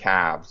and the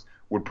Cavs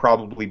would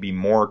probably be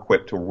more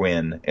equipped to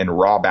win in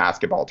raw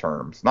basketball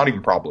terms. Not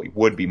even probably,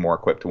 would be more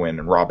equipped to win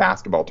in raw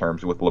basketball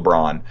terms with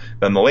LeBron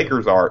than the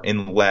Lakers are,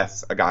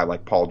 unless a guy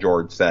like Paul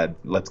George said,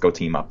 let's go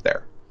team up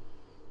there.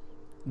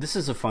 This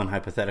is a fun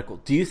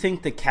hypothetical. Do you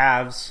think the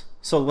Cavs...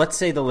 So let's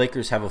say the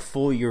Lakers have a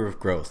full year of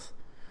growth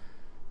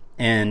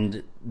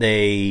and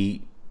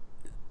they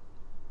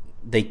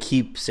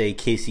keep, say,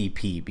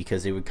 KCP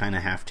because they would kind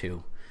of have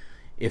to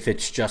if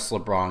it's just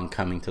LeBron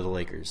coming to the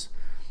Lakers.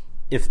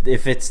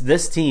 If it's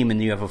this team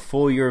and you have a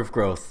full year of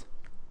growth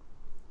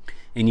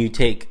and you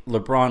take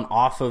LeBron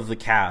off of the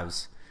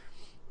Cavs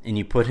and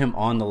you put him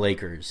on the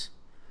Lakers,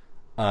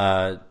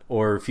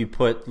 or if you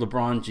put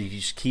LeBron, you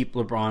just keep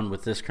LeBron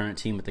with this current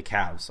team with the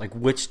Cavs, like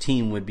which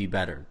team would be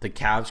better? The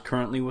Cavs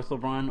currently with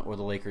LeBron or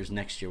the Lakers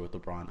next year with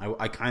LeBron?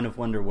 I kind of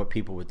wonder what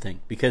people would think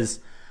because...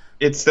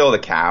 It's still the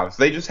Cavs.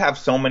 They just have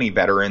so many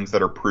veterans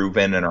that are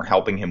proven and are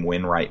helping him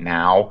win right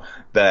now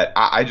that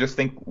I just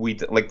think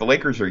the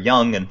Lakers are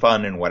young and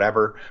fun and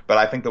whatever, but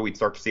I think that we'd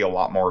start to see a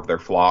lot more of their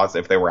flaws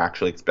if they were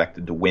actually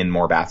expected to win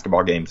more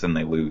basketball games than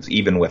they lose,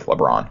 even with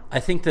LeBron. I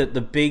think that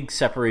the big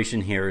separation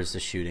here is the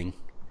shooting.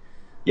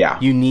 Yeah.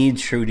 You need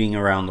shooting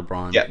around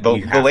LeBron. Yeah, the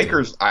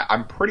Lakers,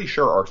 I'm pretty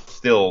sure, are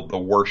still the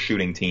worst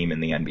shooting team in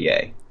the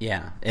NBA.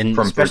 Yeah, and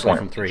from especially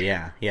from three.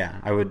 Yeah.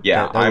 I would.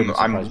 Yeah,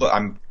 that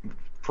I'm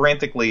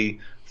frantically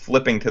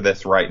flipping to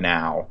this right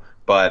now,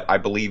 but I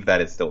believe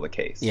that is still the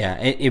case. Yeah,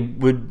 it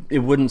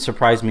wouldn't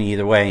surprise me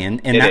either way, and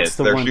that's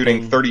the They're one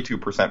shooting thing...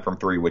 32% from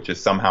three, which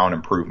is somehow an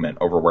improvement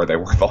over where they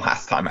were the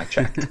last time I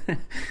checked.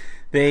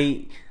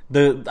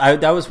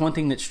 That was one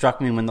thing that struck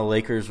me when the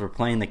Lakers were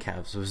playing the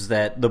Cavs was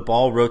that the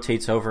ball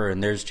rotates over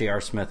and there's J.R.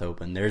 Smith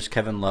open, there's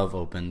Kevin Love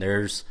open,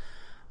 there's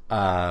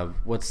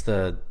what's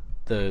the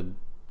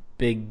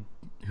big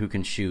who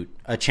can shoot,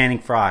 Channing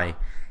Frye.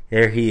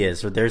 There he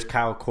is. Or there's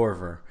Kyle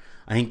Korver.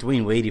 I think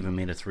Dwayne Wade even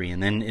made a three.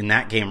 And then in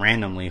that game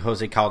randomly,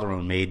 Jose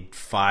Calderon made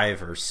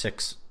 5 or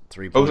 6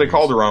 3-pointers. Jose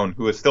Calderon,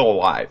 who is still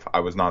alive. I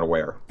was not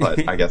aware.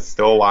 But I guess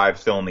still alive,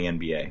 still in the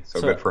NBA.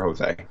 So good for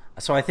Jose.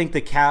 So I think the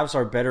Cavs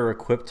are better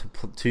equipped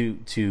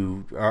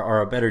to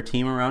are a better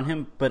team around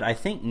him. But I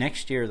think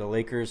next year the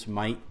Lakers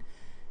might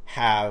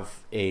have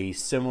a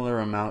similar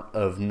amount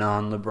of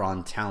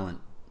non-LeBron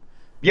talent.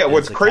 Yeah,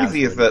 what's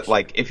crazy is that,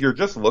 like, if you're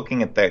just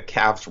looking at the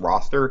Cavs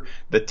roster,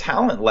 the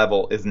talent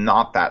level is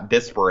not that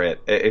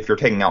disparate if you're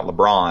taking out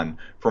LeBron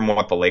from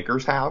what the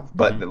Lakers have.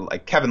 But,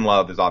 like, Kevin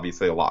Love is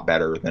obviously a lot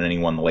better than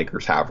anyone the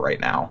Lakers have right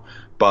now.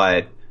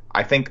 But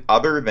I think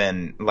other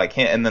than, like,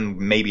 him, and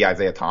then maybe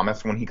Isaiah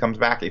Thomas when he comes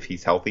back, if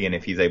he's healthy and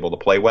if he's able to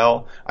play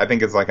well, I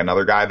think is, like,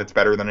 another guy that's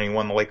better than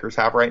anyone the Lakers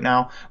have right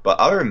now. But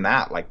other than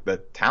that, like, the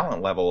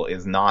talent level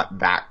is not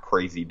that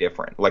crazy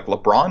different. Like,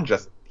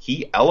 LeBron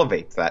he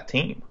elevates that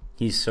team.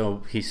 He's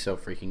so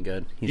freaking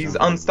good. He's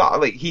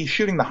unstoppable. Like, he's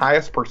shooting the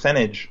highest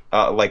percentage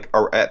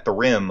at the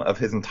rim of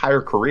his entire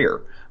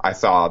career. I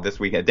saw this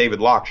weekend. David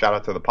Locke, shout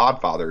out to the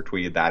Podfather,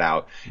 tweeted that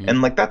out,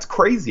 and like that's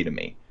crazy to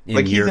me.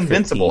 Like, he's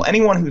invincible. 15.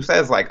 Anyone who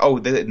says like, oh,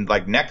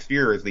 like next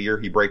year is the year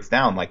he breaks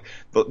down, like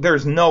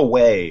there's no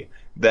way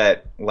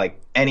that like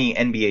any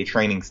NBA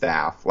training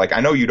staff, like I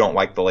know you don't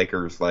like the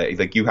Lakers,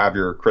 like you have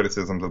your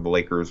criticisms of the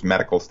Lakers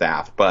medical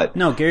staff, but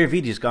no, Gary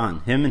Vee's gone.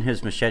 Him and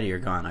his machete are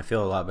gone. I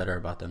feel a lot better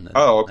about them.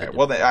 Okay.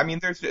 Well, I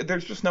mean, there's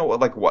just no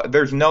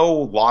there's no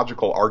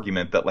logical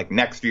argument that like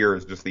next year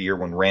is just the year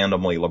when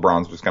randomly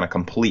LeBron's just going to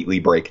completely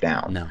break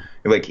down. No,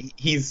 like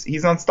he's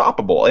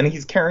unstoppable, and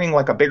he's carrying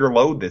like a bigger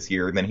load this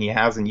year than he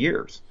has in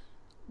years.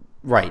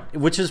 Right,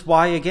 which is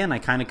why, again, I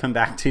kind of come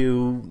back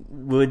to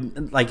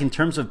in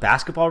terms of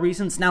basketball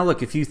reasons. Now,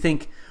 look, if you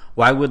think,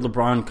 why would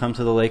LeBron come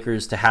to the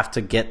Lakers to have to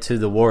get to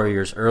the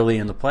Warriors early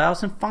in the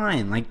playoffs? And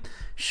fine, like,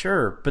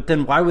 sure. But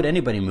then why would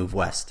anybody move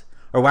west?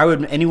 Or why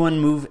would anyone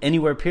move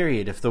anywhere,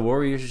 period, if the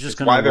Warriors are just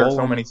going to roll? Why there are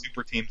so many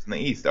super teams in the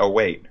East? Oh,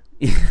 wait.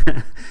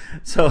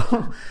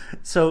 So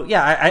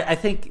yeah, I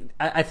think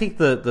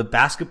the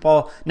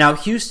basketball. Now,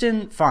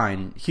 Houston,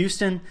 fine.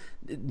 Houston...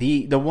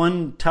 The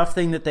one tough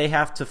thing that they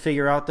have to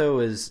figure out, though,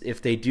 is if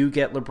they do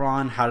get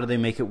LeBron, how do they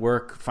make it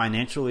work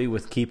financially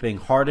with keeping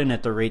Harden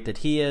at the rate that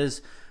he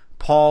is,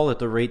 Paul at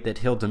the rate that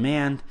he'll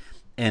demand,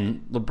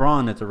 and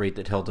LeBron at the rate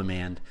that he'll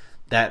demand.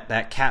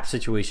 That cap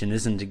situation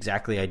isn't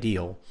exactly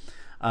ideal.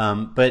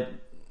 But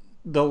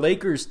the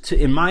Lakers,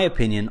 in my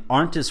opinion,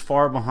 aren't as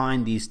far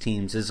behind these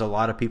teams as a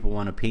lot of people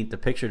want to paint the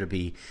picture to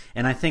be.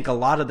 And I think a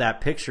lot of that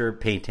picture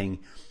painting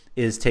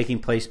is taking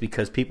place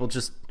because people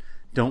just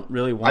don't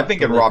really want. I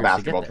think in raw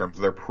basketball terms,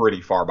 they're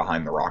pretty far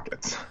behind the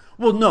Rockets.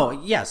 Well, no,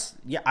 yes,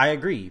 yeah, I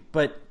agree.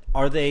 But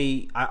are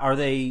they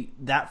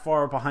that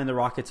far behind the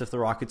Rockets if the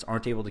Rockets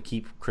aren't able to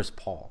keep Chris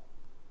Paul?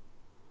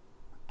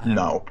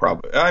 No,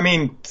 probably. I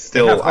mean,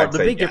 still, I'd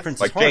say big yes. difference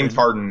Like, is James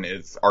Harden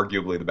is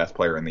arguably the best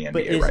player in the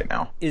NBA right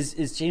now.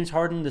 Is James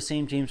Harden the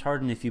same James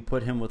Harden if you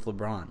put him with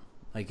LeBron?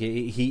 Like,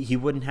 he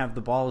wouldn't have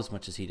the ball as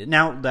much as he did.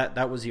 Now,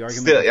 that was the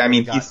argument. Still, I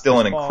mean, he's still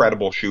an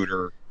incredible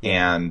shooter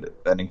and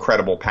an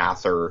incredible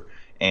passer,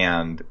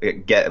 and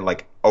get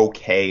like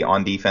okay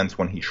on defense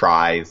when he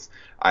tries.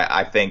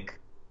 I think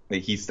that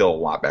he's still a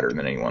lot better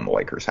than anyone the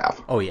Lakers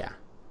have. Oh yeah,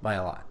 by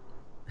a lot.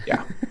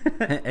 Yeah,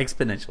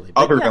 exponentially.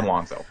 Other than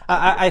Lonzo,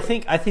 I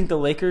think the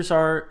Lakers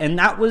are, and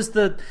that was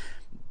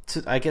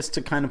I guess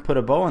to kind of put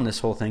a bow on this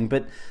whole thing,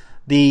 but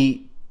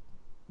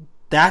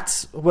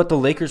that's what the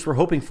Lakers were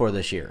hoping for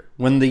this year.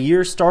 When the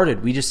year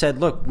started, we just said,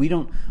 look,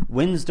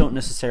 wins don't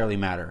necessarily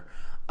matter.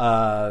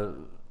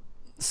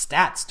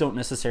 Stats don't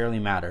necessarily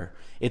matter.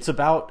 It's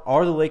about,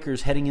 are the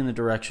Lakers heading in the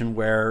direction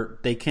where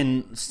they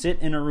can sit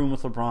in a room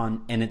with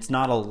LeBron and it's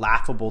not a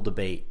laughable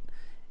debate?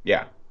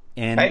 Yeah.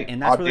 And that's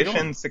audition where they're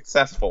going.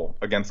 Successful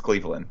against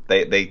Cleveland.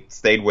 They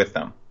stayed with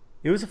them.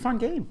 It was a fun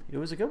game. It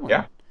was a good one.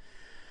 Yeah.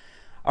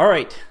 All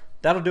right.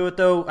 That'll do it,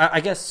 though. I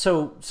guess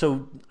so.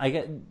 I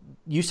get.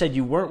 You said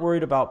you weren't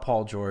worried about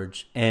Paul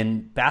George,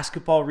 and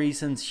basketball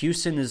reasons.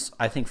 Houston is,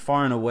 I think,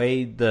 far and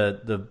away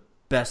the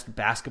best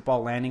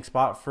basketball landing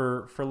spot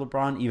for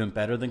LeBron, even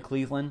better than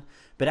Cleveland.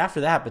 But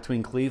after that,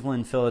 between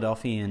Cleveland,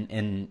 Philadelphia,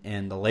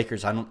 and the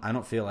Lakers, I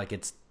don't feel like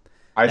it's.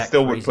 I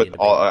still would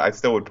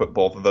put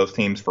both of those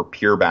teams for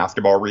pure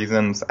basketball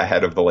reasons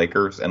ahead of the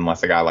Lakers,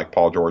 unless a guy like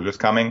Paul George is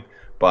coming.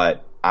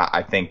 But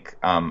I think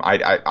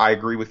I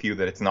agree with you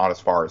that it's not as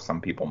far as some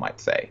people might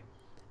say.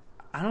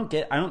 I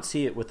don't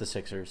see it with the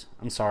Sixers.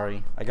 I'm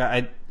sorry.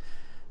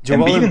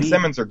 Embiid and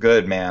Simmons are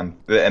good, man,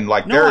 and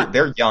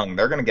they're young.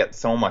 They're going to get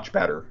so much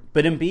better.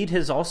 But Embiid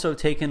has also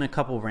taken a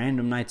couple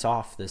random nights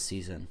off this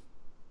season.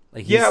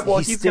 Like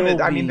he's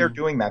gonna. I mean, they're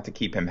doing that to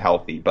keep him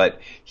healthy.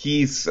 But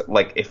he's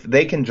like, if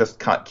they can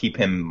just keep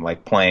him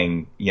like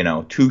playing,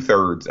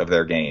 2/3 of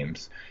their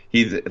games,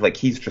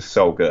 he's just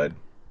so good.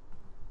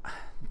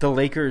 The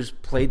Lakers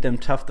played them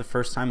tough the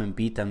first time and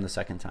beat them the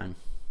second time.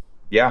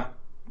 Yeah.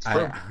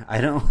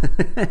 I don't.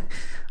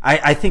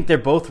 I think they're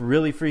both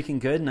really freaking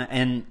good,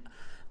 and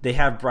they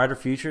have brighter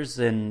futures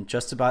than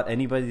just about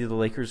anybody the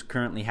Lakers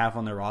currently have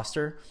on their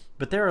roster.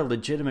 But there are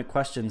legitimate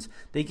questions.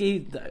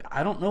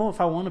 I don't know if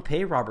I want to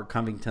pay Robert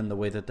Covington the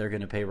way that they're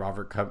going to pay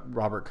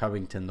Robert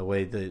Covington the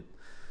way that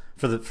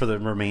for the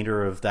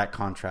remainder of that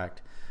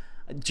contract.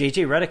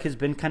 JJ Redick has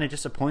been kind of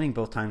disappointing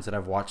both times that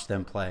I've watched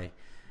them play.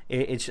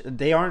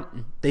 They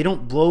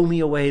don't blow me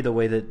away the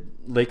way that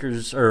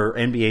Lakers or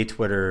NBA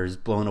Twitter is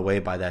blown away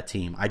by that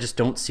team. I just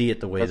don't see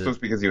it the way that's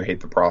just because you hate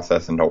the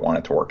process and don't want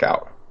it to work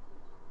out.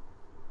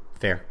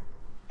 Fair.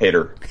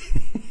 Hater.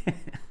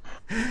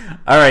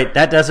 All right,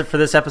 that does it for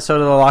this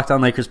episode of the Locked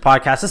On Lakers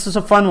podcast. This was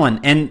a fun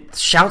one, and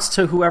shouts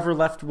to whoever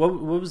left.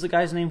 What was the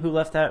guy's name who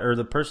left that, or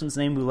the person's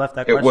name who left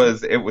that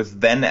question? It was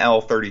then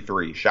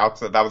L33. Shouts.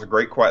 That was a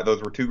great.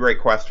 Those were two great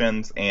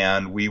questions,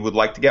 and we would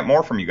like to get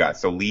more from you guys.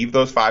 So leave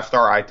those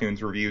 5-star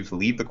iTunes reviews.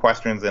 Leave the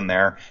questions in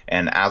there,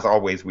 and as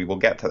always, we will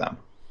get to them.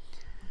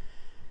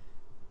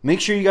 Make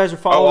sure you guys are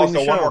following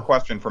the show. One more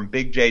question from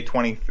Big J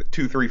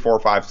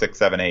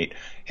 22345678.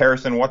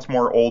 Harrison, what's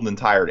more old and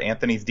tired,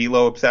 Anthony's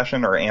D-Lo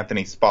obsession or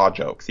Anthony's spa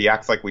jokes? He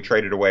acts like we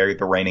traded away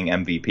the reigning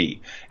MVP.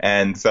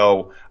 And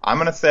so I'm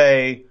gonna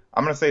say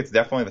it's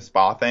definitely the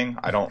spa thing.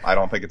 I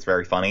don't think it's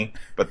very funny.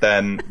 But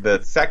then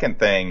the second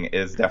thing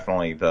is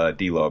definitely the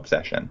D-Lo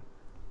obsession.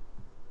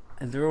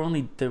 And there were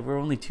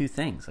only two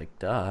things. Like,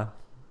 duh.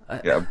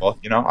 Yeah, well,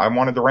 I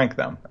wanted to rank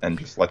them and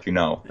just let you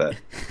know that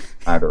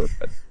either of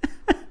it.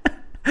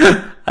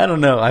 I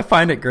don't know. I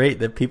find it great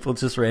that people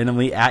just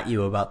randomly at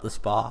you about the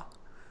spa.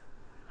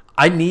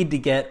 We need to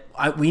get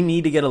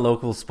a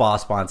local spa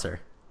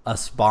sponsor. A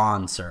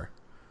sponsor.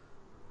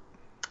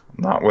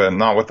 Not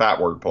with that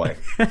wordplay.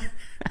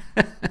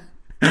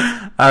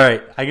 All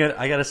right, I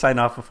got to sign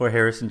off before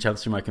Harrison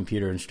jumps through my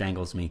computer and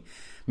strangles me.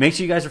 Make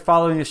sure you guys are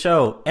following the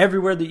show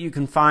everywhere that you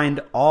can find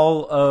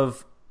all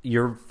of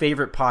your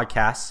favorite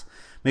podcasts.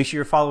 Make sure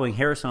you're following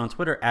Harrison on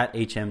Twitter at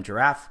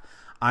HMGiraffe.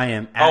 I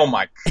am at... Oh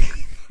my...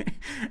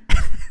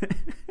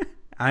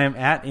 I am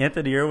at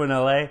Anthony Irwin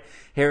LA.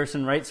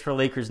 Harrison writes for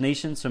Lakers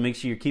Nation, so make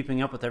sure you're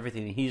keeping up with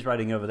everything that he's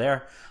writing over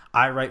there.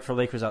 I write for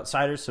Lakers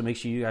Outsiders, so make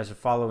sure you guys are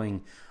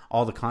following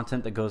all the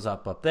content that goes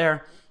up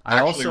there.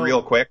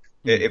 Real quick,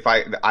 if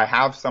I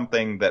have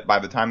something that by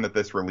the time that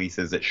this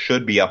releases, it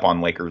should be up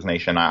on Lakers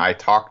Nation. I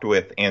talked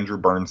with Andrew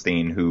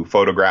Bernstein, who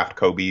photographed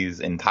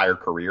Kobe's entire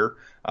career,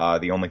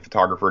 the only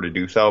photographer to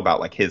do so, about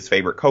like his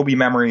favorite Kobe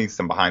memories,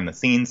 some behind the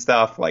scenes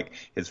stuff, like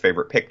his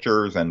favorite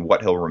pictures and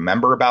what he'll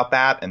remember about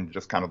that, and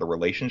just kind of the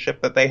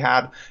relationship that they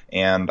had.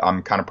 And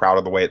I'm kind of proud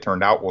of the way it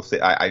turned out. We'll see.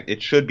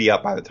 It should be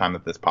up by the time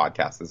that this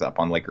podcast is up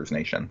on Lakers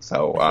Nation.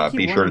 So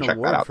be sure to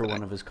check that out. For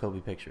one of his Kobe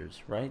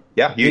pictures, right?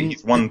 Yeah,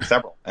 he's won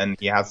several, and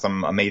he has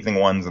some amazing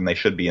ones, and they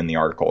should be in the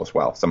article as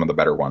well. Some of the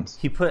better ones.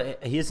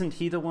 Isn't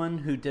he the one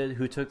who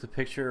took the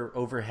picture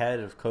overhead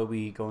of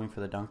Kobe going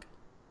for the dunk?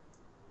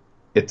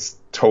 It's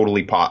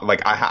totally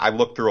like I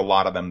looked through a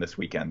lot of them this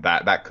weekend.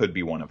 That could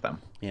be one of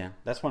them. Yeah,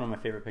 that's one of my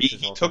favorite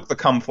pictures. He took the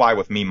 "Come Fly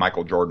with Me"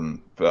 Michael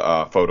Jordan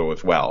photo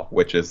as well,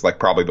 which is like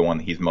probably the one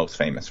he's most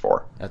famous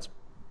for. That's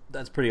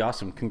pretty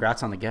awesome.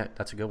 Congrats on the get.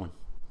 That's a good one.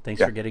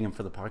 Thanks for getting him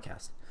for the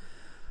podcast.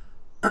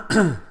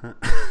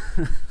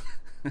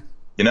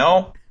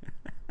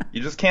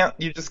 You just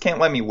can't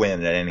let me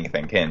win at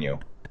anything, can you?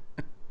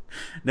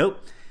 Nope.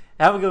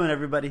 Have a good one,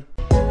 everybody.